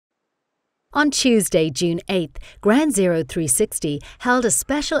On Tuesday, June 8th, Ground Zero 360 held a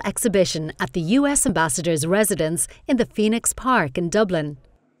special exhibition at the US Ambassador's residence in the Phoenix Park in Dublin.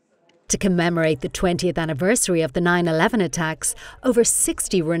 To commemorate the 20th anniversary of the 9/11 attacks, over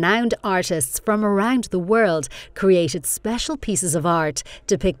 60 renowned artists from around the world created special pieces of art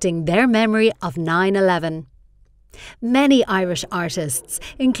depicting their memory of 9/11. Many Irish artists,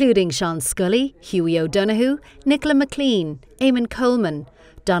 including Sean Scully, Hughie O'Donoghue, Nicola McLean, Eamon Coleman,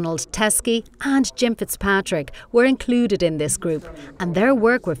 Donald Teskey and Jim Fitzpatrick were included in this group, and their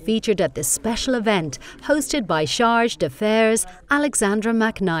work were featured at this special event hosted by Charge d'Affaires Alexandra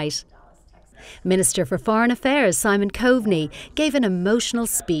McKnight. Minister for Foreign Affairs Simon Coveney gave an emotional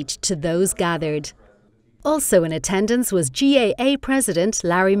speech to those gathered. Also in attendance was GAA President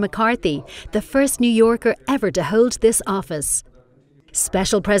Larry McCarthy, the first New Yorker ever to hold this office.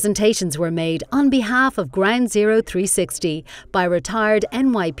 Special presentations were made on behalf of Ground Zero 360 by retired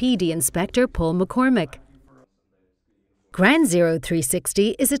NYPD Inspector Paul McCormick. Ground Zero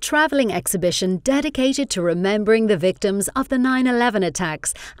 360 is a travelling exhibition dedicated to remembering the victims of the 9/11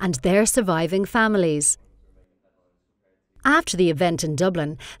 attacks and their surviving families. After the event in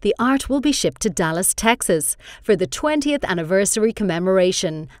Dublin, the art will be shipped to Dallas, Texas, for the 20th anniversary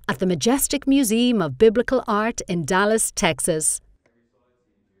commemoration at the Majestic Museum of Biblical Art in Dallas, Texas.